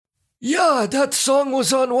Yeah, that song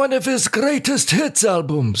was on one of his greatest hits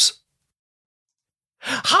albums.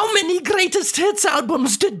 How many greatest hits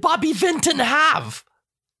albums did Bobby Vinton have?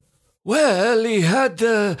 Well, he had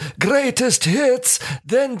the greatest hits,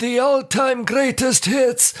 then the all-time greatest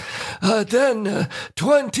hits, then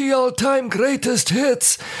 20 all-time greatest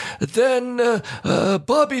hits, then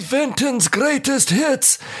Bobby Vinton's greatest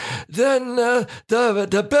hits, then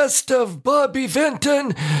the best of Bobby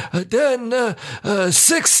Vinton, then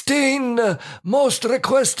 16 most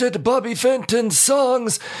requested Bobby Vinton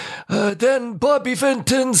songs, then Bobby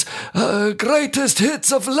Vinton's greatest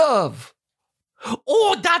hits of love.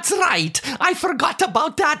 Oh, that's right. I forgot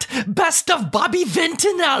about that Best of Bobby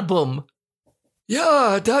Vinton album.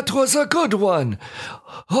 Yeah, that was a good one.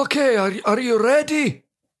 Okay, are you ready?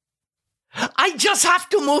 I just have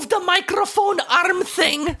to move the microphone arm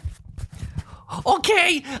thing.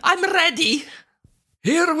 Okay, I'm ready.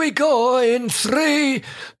 Here we go in 3,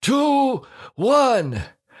 2, 1.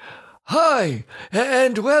 Hi,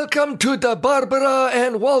 and welcome to the Barbara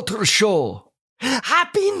and Walter Show.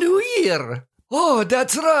 Happy New Year. Oh,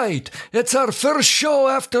 that's right. It's our first show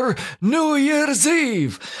after New Year's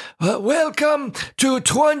Eve. Welcome to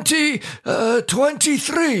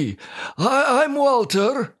 2023. I'm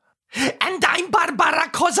Walter. And I'm Barbara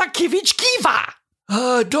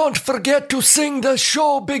Kozakiewicz-Kiwa. Don't forget to sing the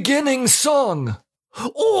show beginning song.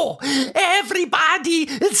 Oh, everybody,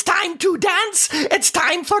 it's time to dance. It's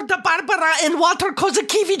time for the Barbara and Walter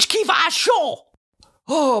Kozakiewicz-Kiwa show.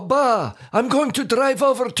 Oh, bah, I'm going to drive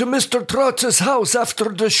over to Mr. Trotz's house after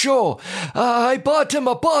the show. I bought him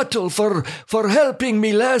a bottle for helping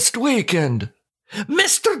me last weekend.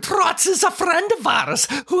 Mr. Trotz is a friend of ours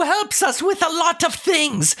who helps us with a lot of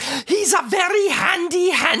things. He's a very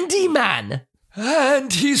handy man.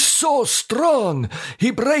 And he's so strong.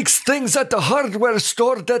 He breaks things at the hardware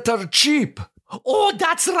store that are cheap. Oh,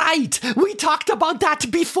 that's right. We talked about that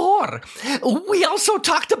before. We also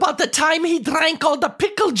talked about the time he drank all the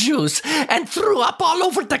pickle juice and threw up all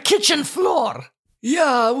over the kitchen floor.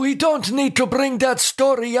 Yeah, we don't need to bring that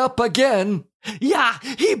story up again. Yeah,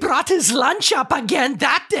 he brought his lunch up again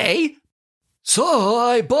that day. So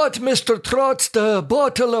I bought Mr. Trotz the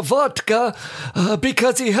bottle of vodka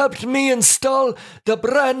because he helped me install the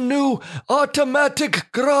brand new automatic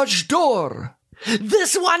garage door.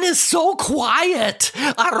 This one is so quiet.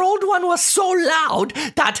 Our old one was so loud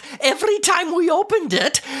that every time we opened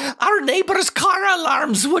it, our neighbor's car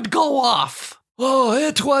alarms would go off. Oh,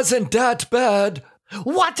 it wasn't that bad.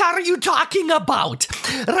 What are you talking about?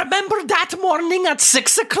 Remember that morning at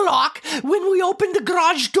 6 o'clock when we opened the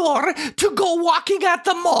garage door to go walking at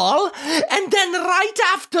the mall? And then right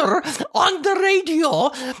after, on the radio,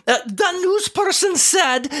 the news person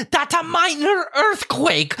said that a minor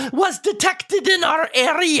earthquake was detected in our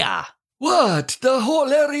area. What? The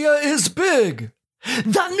whole area is big.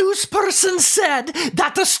 The news person said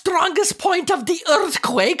that the strongest point of the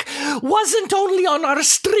earthquake wasn't only on our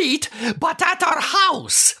street, but at our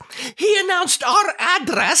house. He announced our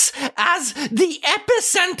address as the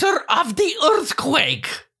epicenter of the earthquake.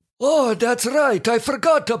 Oh, that's right. I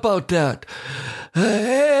forgot about that.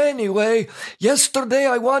 Anyway, yesterday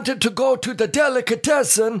I wanted to go to the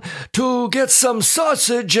delicatessen to get some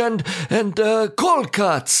sausage and cold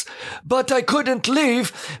cuts, but I couldn't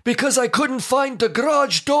leave because I couldn't find the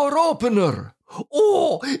garage door opener.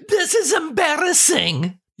 Oh, this is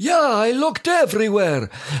embarrassing. Yeah, I looked everywhere.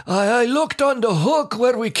 I looked on the hook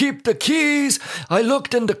where we keep the keys. I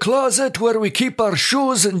looked in the closet where we keep our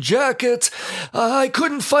shoes and jackets. I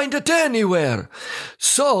couldn't find it anywhere.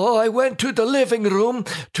 So I went to the living room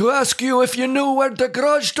to ask you if you knew where the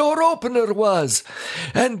garage door opener was.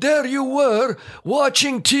 And there you were,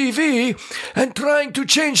 watching TV and trying to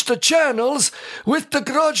change the channels with the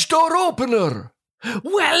garage door opener.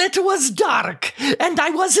 Well, it was dark, and I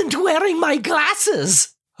wasn't wearing my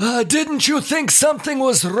glasses. Didn't you think something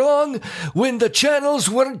was wrong when the channels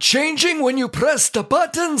weren't changing when you pressed the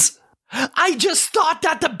buttons? I just thought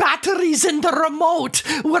that the batteries in the remote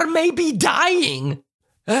were maybe dying.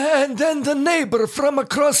 And then the neighbor from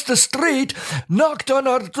across the street knocked on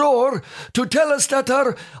our door to tell us that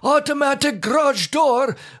our automatic garage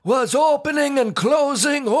door was opening and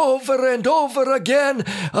closing over and over again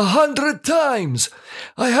 100 times.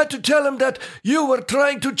 I had to tell him that you were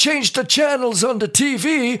trying to change the channels on the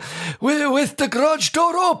TV with the garage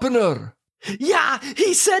door opener. Yeah,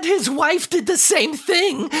 he said his wife did the same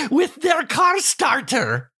thing with their car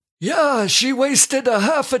starter. Yeah, she wasted a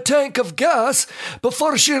half a tank of gas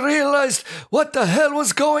before she realized what the hell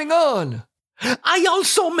was going on. I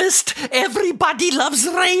also missed Everybody Loves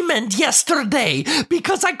Raymond yesterday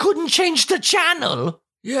because I couldn't change the channel.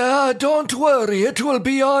 Yeah, don't worry, it will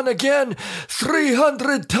be on again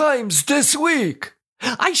 300 times this week.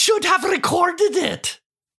 I should have recorded it.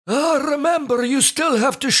 Remember, you still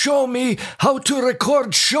have to show me how to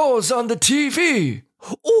record shows on the TV.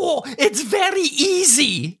 Oh, it's very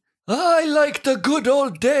easy. I like the good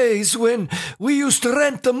old days when we used to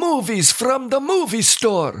rent the movies from the movie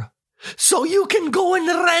store. So you can go and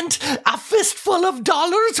rent A Fistful of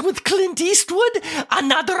Dollars with Clint Eastwood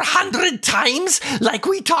another 100 times like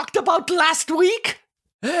we talked about last week?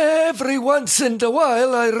 Every once in a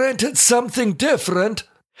while I rented something different.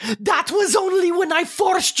 That was only when I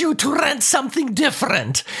forced you to rent something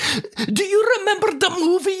different. Do you remember the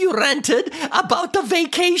movie you rented about the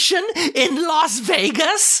vacation in Las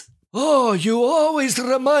Vegas? Oh, you always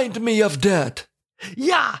remind me of that.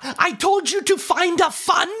 Yeah, I told you to find a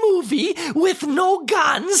fun movie with no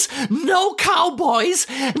guns, no cowboys,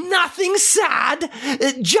 nothing sad,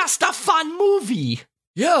 just a fun movie.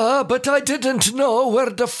 Yeah, but I didn't know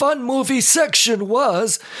where the fun movie section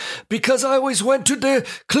was because I always went to the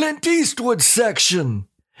Clint Eastwood section.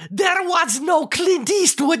 There was no Clint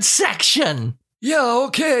Eastwood section. Yeah,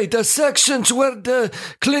 okay, the sections where the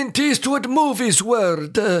Clint Eastwood movies were,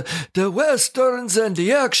 the westerns and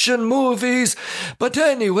the action movies. But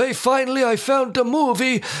anyway, finally I found a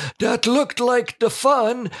movie that looked like the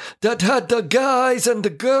fun, that had the guys and the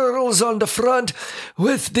girls on the front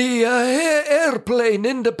with the airplane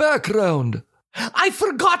in the background. I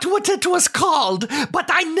forgot what it was called, but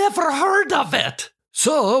I never heard of it.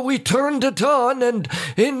 So we turned it on, and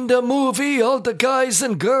in the movie, all the guys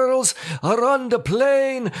and girls are on the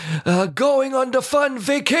plane, going on the fun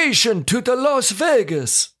vacation to the Las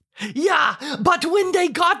Vegas. Yeah, but when they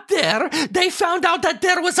got there, they found out that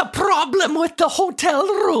there was a problem with the hotel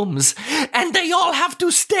rooms, and they all have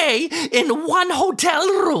to stay in one hotel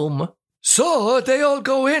room. So they all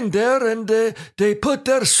go in there and they put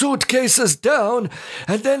their suitcases down,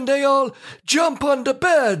 and then they all jump on the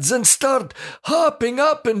beds and start hopping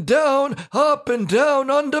up and down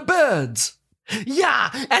on the beds.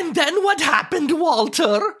 Yeah, and then what happened,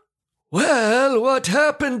 Walter? Well, what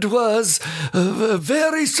happened was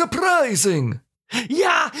very surprising.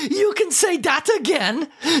 Yeah, you can say that again.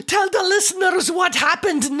 Tell the listeners what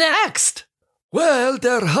happened next. Well,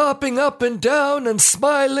 they're hopping up and down and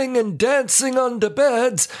smiling and dancing on the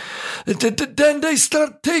beds. Then they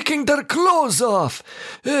start taking their clothes off.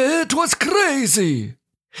 It was crazy.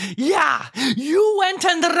 Yeah, you went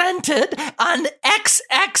and rented an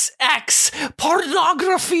XXX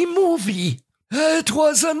pornography movie. It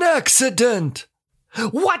was an accident.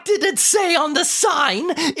 What did it say on the sign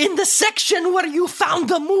in the section where you found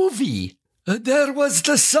the movie? There was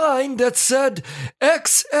the sign that said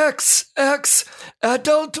XXX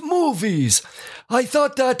Adult Movies. I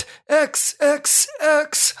thought that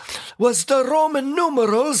XXX was the Roman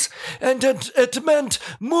numerals and it meant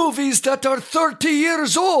movies that are 30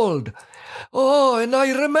 years old. Oh, and I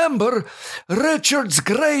remember Richard's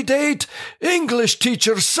grade 8 English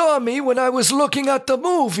teacher saw me when I was looking at the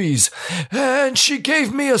movies, and she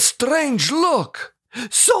gave me a strange look.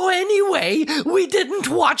 So anyway, we didn't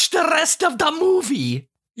watch the rest of the movie.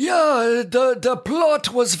 Yeah, the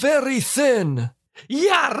plot was very thin.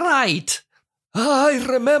 Yeah, right. I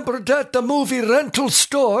remember that the movie rental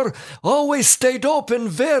store always stayed open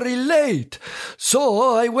very late,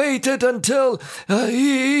 so I waited until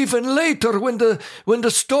even later when the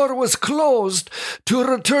store was closed to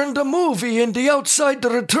return the movie in the outside the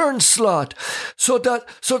return slot, so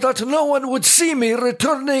that no one would see me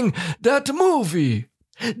returning that movie.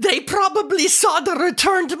 They probably saw the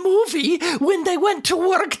returned movie when they went to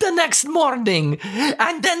work the next morning,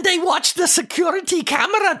 and then they watched the security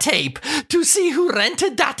camera tape to see who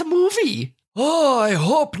rented that movie. Oh, I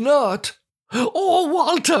hope not. Oh,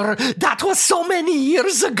 Walter, that was so many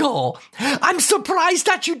years ago. I'm surprised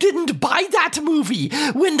that you didn't buy that movie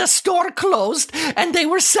when the store closed and they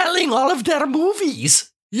were selling all of their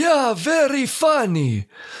movies. Yeah, very funny.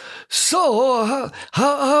 So,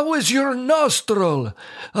 how is your nostril?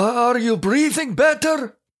 Are you breathing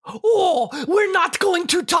better? Oh, we're not going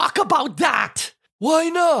to talk about that. Why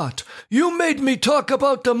not? You made me talk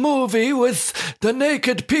about the movie with the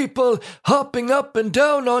naked people hopping up and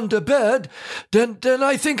down on the bed. Then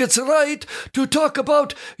I think it's right to talk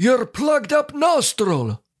about your plugged up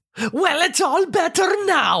nostril. Well, it's all better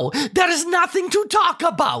now. There's nothing to talk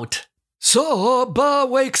about. So, Ba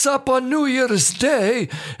wakes up on New Year's Day,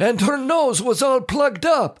 and her nose was all plugged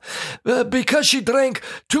up because she drank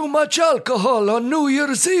too much alcohol on New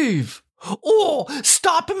Year's Eve. Oh,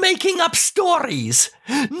 stop making up stories.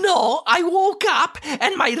 No, I woke up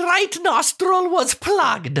and my right nostril was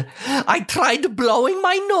plugged. I tried blowing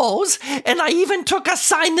my nose and I even took a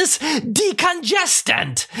sinus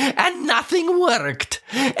decongestant and nothing worked.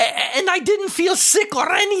 And I didn't feel sick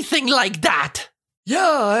or anything like that.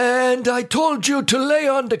 Yeah, and I told you to lay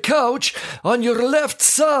on the couch on your left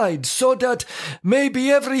side so that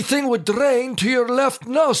maybe everything would drain to your left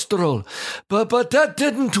nostril. But that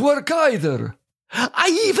didn't work either.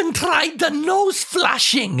 I even tried the nose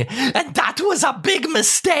flushing, and that was a big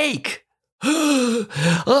mistake.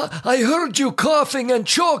 I heard you coughing and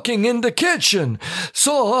choking in the kitchen,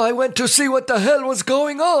 so I went to see what the hell was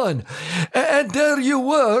going on. And there you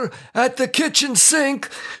were at the kitchen sink,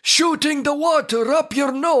 shooting the water up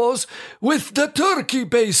your nose with the turkey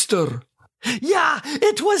baster. Yeah,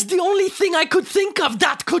 it was the only thing I could think of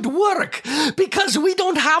that could work, because we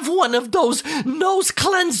don't have one of those nose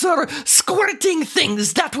cleanser squirting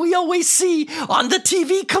things that we always see on the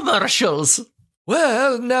TV commercials.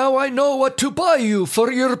 Well, now I know what to buy you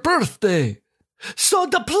for your birthday. So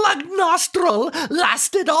the plugged nostril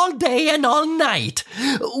lasted all day and all night.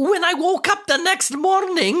 When I woke up the next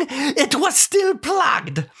morning, it was still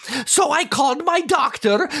plugged. So I called my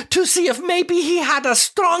doctor to see if maybe he had a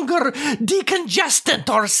stronger decongestant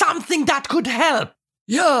or something that could help.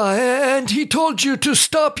 Yeah, and he told you to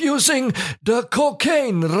stop using the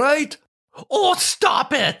cocaine, right? Oh,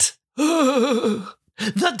 stop it!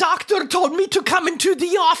 The doctor told me to come into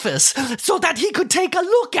the office so that he could take a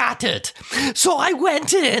look at it. So I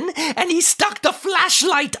went in and he stuck the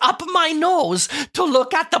flashlight up my nose to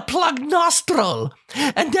look at the plugged nostril.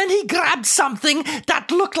 And then he grabbed something that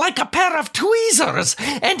looked like a pair of tweezers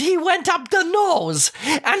and he went up the nose.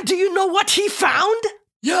 And do you know what he found?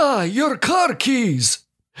 Yeah, your car keys.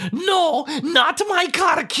 No, not my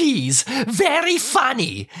car keys. Very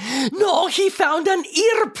funny. No, he found an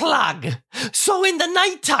earplug. So in the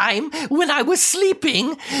nighttime, when I was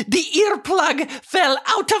sleeping, the earplug fell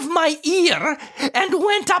out of my ear and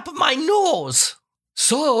went up my nose.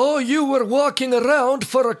 So you were walking around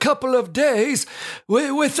for a couple of days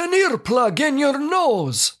with an earplug in your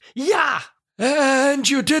nose. Yeah. And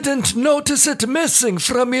you didn't notice it missing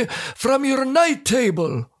from your night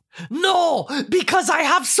table. No, because I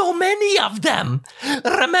have so many of them.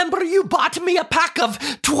 Remember you bought me a pack of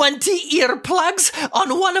 20 earplugs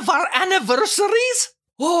on one of our anniversaries?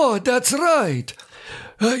 Oh, that's right.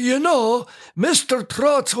 Mr.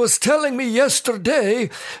 Trotz was telling me yesterday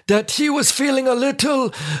that he was feeling a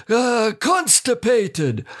little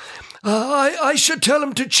constipated. I should tell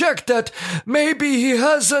him to check that maybe he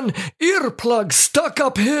has an earplug stuck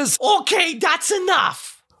up his... Okay, that's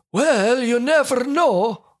enough. Well, you never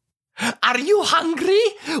know. Are you hungry?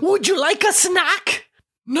 Would you like a snack?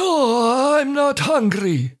 No, I'm not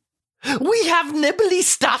hungry. We have nibbly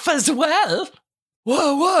stuff as well.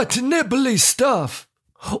 What nibbly stuff?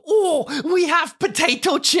 Oh, we have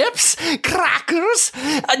potato chips, crackers,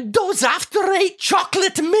 those After 8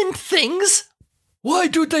 chocolate mint things. Why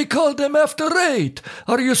do they call them After 8?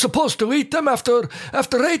 Are you supposed to eat them after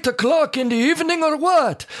 8 o'clock in the evening or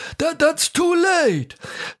what? That's too late.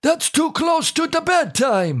 That's too close to the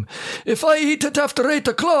bedtime. If I eat it after 8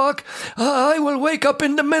 o'clock, I will wake up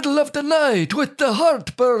in the middle of the night with the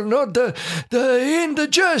heartburn or the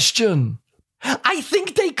indigestion. I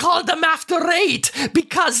think they call them After 8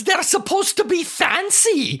 because they're supposed to be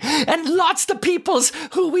fancy. And lots of peoples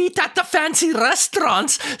who eat at the fancy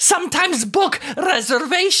restaurants sometimes book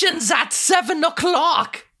reservations at 7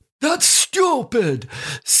 o'clock. That's stupid.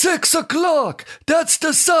 6 o'clock. That's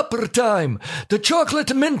the supper time. The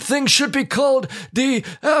chocolate mint thing should be called the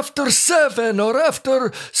after 7 or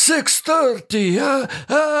after 6:30,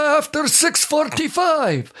 after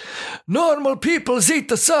 6:45. Normal peoples eat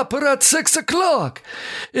the supper at 6 o'clock.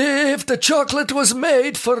 If the chocolate was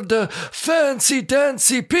made for the fancy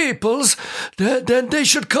dancy peoples, then they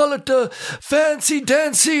should call it the fancy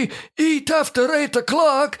dancy eat after 8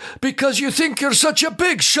 o'clock because you think you're such a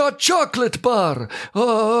big shot chocolate bar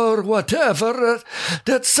or whatever.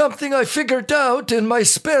 That's something I figured out in my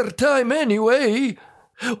spare time anyway.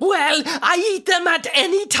 Well, I eat them at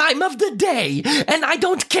any time of the day, and I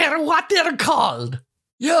don't care what they're called.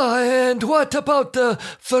 Yeah, and what about the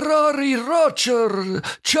Ferrari Rocher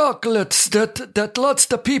chocolates that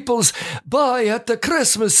lots of peoples buy at the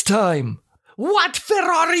Christmas time? What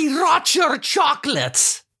Ferrari Rocher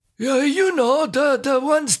chocolates? You know, the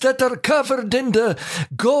ones that are covered in the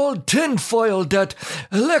gold tinfoil that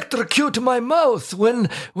electrocute my mouth when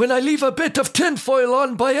I leave a bit of tinfoil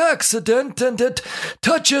on by accident and it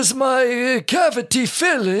touches my cavity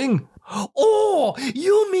filling. Oh,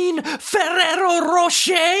 you mean Ferrero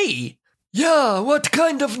Rocher? Yeah, what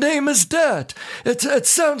kind of name is that? It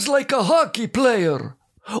sounds like a hockey player.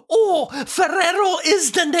 Oh, Ferrero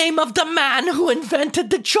is the name of the man who invented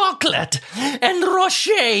the chocolate, and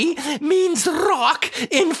Rocher means rock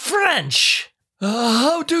in French.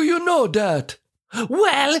 How do you know that?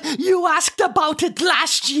 Well, you asked about it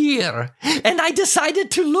last year, and I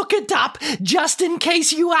decided to look it up just in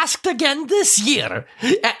case you asked again this year.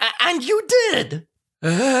 And you did.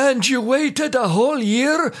 And you waited a whole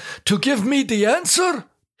year to give me the answer?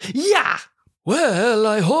 Yeah. Well,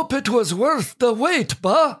 I hope it was worth the wait,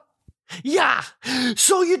 ba? Yeah.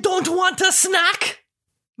 So you don't want a snack?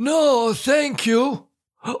 No, thank you.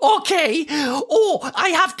 Okay. Oh, I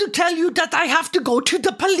have to tell you that I have to go to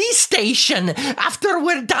the police station after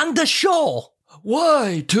we're done the show.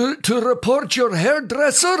 Why? To report your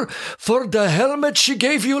hairdresser for the helmet she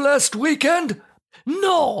gave you last weekend?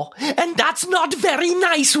 No, and that's not very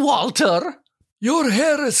nice, Walter. Your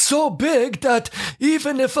hair is so big that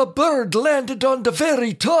even if a bird landed on the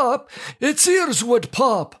very top, its ears would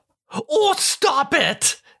pop. Oh, stop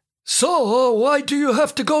it! So, why do you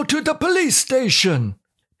have to go to the police station?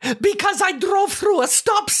 Because I drove through a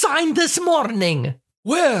stop sign this morning.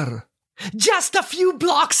 Where? Just a few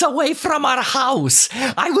blocks away from our house.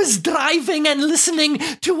 I was driving and listening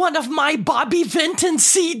to one of my Bobby Vinton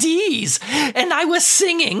CDs, and I was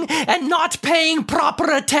singing and not paying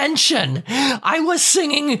proper attention. I was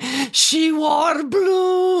singing, "She wore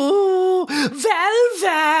blue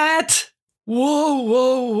velvet." Whoa,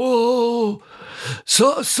 whoa, whoa.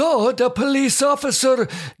 So the police officer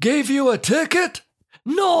gave you a ticket?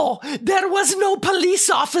 No, there was no police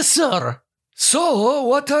officer. So,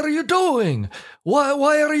 what are you doing?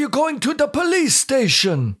 Why are you going to the police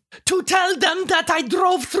station? To tell them that I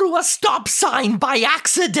drove through a stop sign by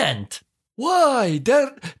accident. Why?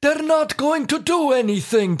 They're not going to do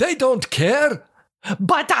anything. They don't care.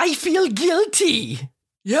 But I feel guilty.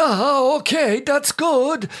 Yeah, okay, that's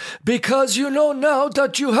good, because you know now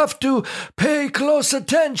that you have to pay close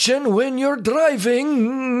attention when you're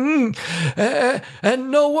driving,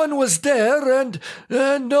 and no one was there, and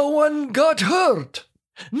no one got hurt.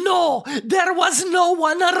 No, there was no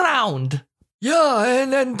one around. Yeah,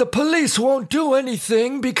 and the police won't do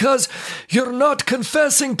anything because you're not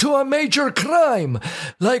confessing to a major crime,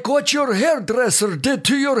 like what your hairdresser did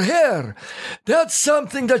to your hair. That's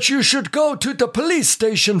something that you should go to the police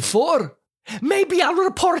station for. Maybe I'll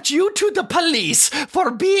report you to the police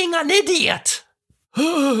for being an idiot.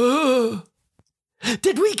 Did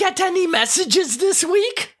we get any messages this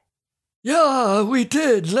week? Yeah, we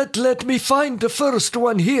did. Let me find the first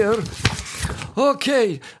one here.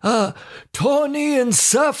 Okay, Tony in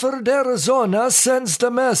Safford, Arizona sends the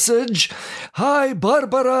message, "Hi,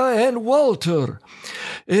 Barbara and Walter.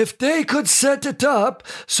 If they could set it up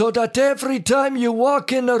so that every time you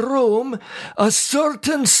walk in a room, a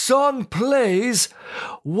certain song plays,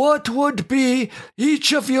 what would be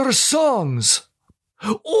each of your songs?"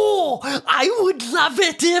 Oh, I would love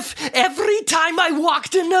it if every time I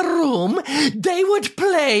walked in a room, they would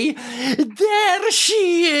play, "There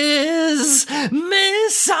she is,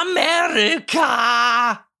 Miss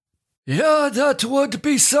America." Yeah, that would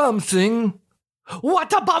be something.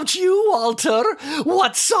 What about you, Walter?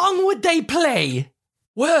 What song would they play?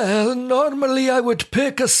 Well, normally I would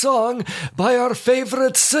pick a song by our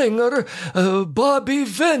favorite singer, Bobby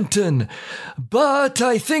Vinton. But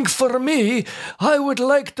I think for me, I would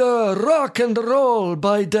like the rock and roll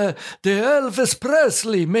by the Elvis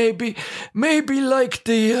Presley. Maybe like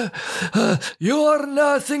the "You are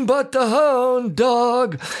nothing but the hound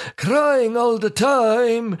dog, crying all the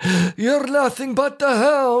time. You're nothing but the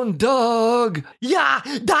hound dog." Yeah,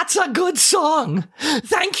 that's a good song.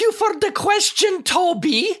 Thank you for the question, Toby.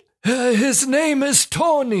 His name is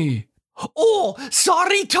Tony. Oh,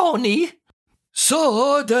 sorry, Tony.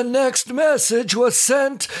 So the next message was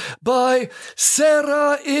sent by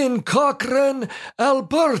Sarah in Cochrane,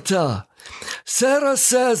 Alberta. Sarah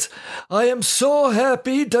says, "I am so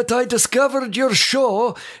happy that I discovered your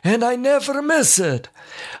show and I never miss it.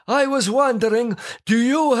 I was wondering, do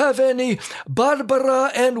you have any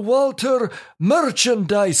Barbara and Walter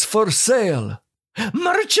merchandise for sale?"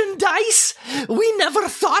 Merchandise? We never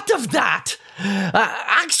thought of that.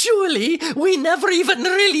 Actually, we never even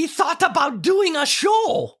really thought about doing a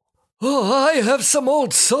show. Oh, I have some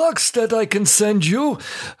old socks that I can send you.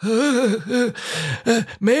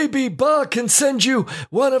 Maybe Ba can send you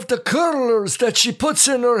one of the curlers that she puts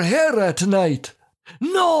in her hair at night.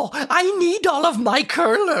 No, I need all of my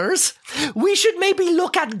curlers. We should maybe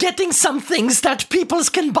look at getting some things that people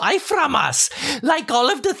can buy from us, like all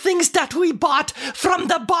of the things that we bought from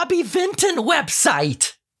the Bobby Vinton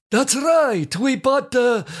website. That's right. We bought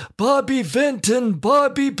the Bobby Vinton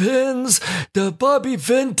Bobby pins, the Bobby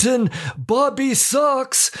Vinton Bobby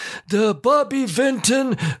socks, the Bobby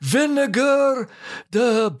Vinton vinegar,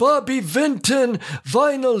 the Bobby Vinton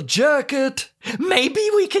vinyl jacket. Maybe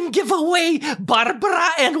we can give away Barbara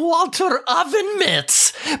and Walter oven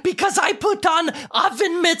mitts, because I put on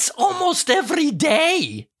oven mitts almost every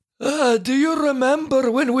day. Do you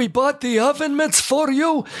remember when we bought the oven mitts for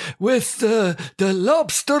you with the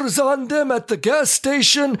lobsters on them at the gas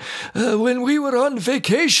station when we were on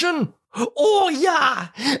vacation? Oh, yeah.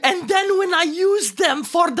 And then when I used them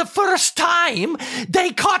for the first time,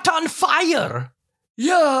 they caught on fire.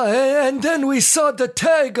 Yeah, and then we saw the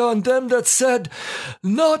tag on them that said,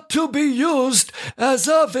 "Not to be used as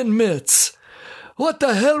oven mitts." What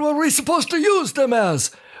the hell were we supposed to use them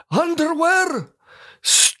as? Underwear?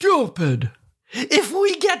 Stupid. If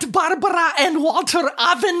we get Barbara and Walter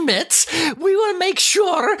oven mitts, we will make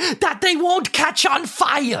sure that they won't catch on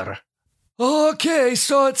fire. Okay,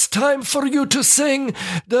 so it's time for you to sing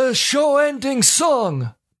the show-ending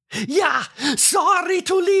song. Yeah, sorry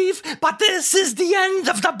to leave, but this is the end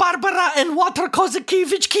of the Barbara and Walter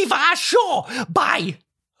Kozakiewicz Kiva show. Bye.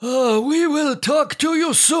 We will talk to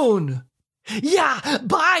you soon. Yeah,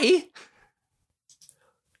 bye.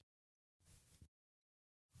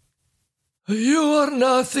 You are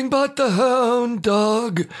nothing but the hound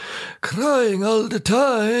dog, crying all the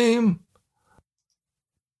time.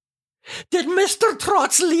 Did Mr.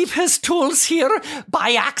 Trotz leave his tools here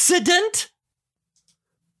by accident?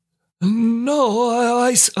 No,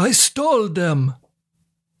 I stole them.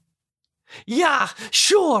 Yeah,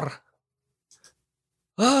 sure.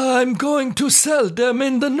 I'm going to sell them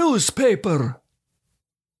in the newspaper.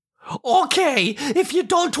 Okay, if you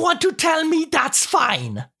don't want to tell me, that's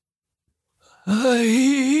fine.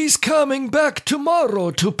 He's coming back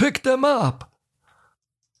tomorrow to pick them up.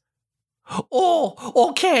 Oh,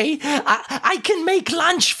 okay. I can make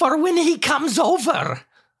lunch for when he comes over.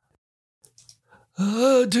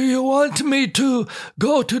 Do you want me to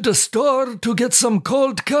go to the store to get some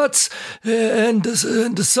cold cuts and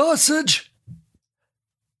the sausage?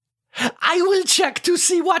 I will check to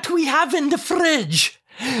see what we have in the fridge.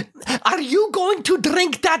 Are you going to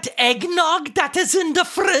drink that eggnog that is in the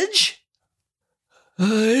fridge?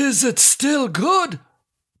 Is it still good?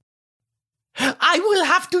 I will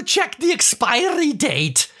have to check the expiry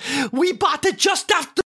date. We bought it just after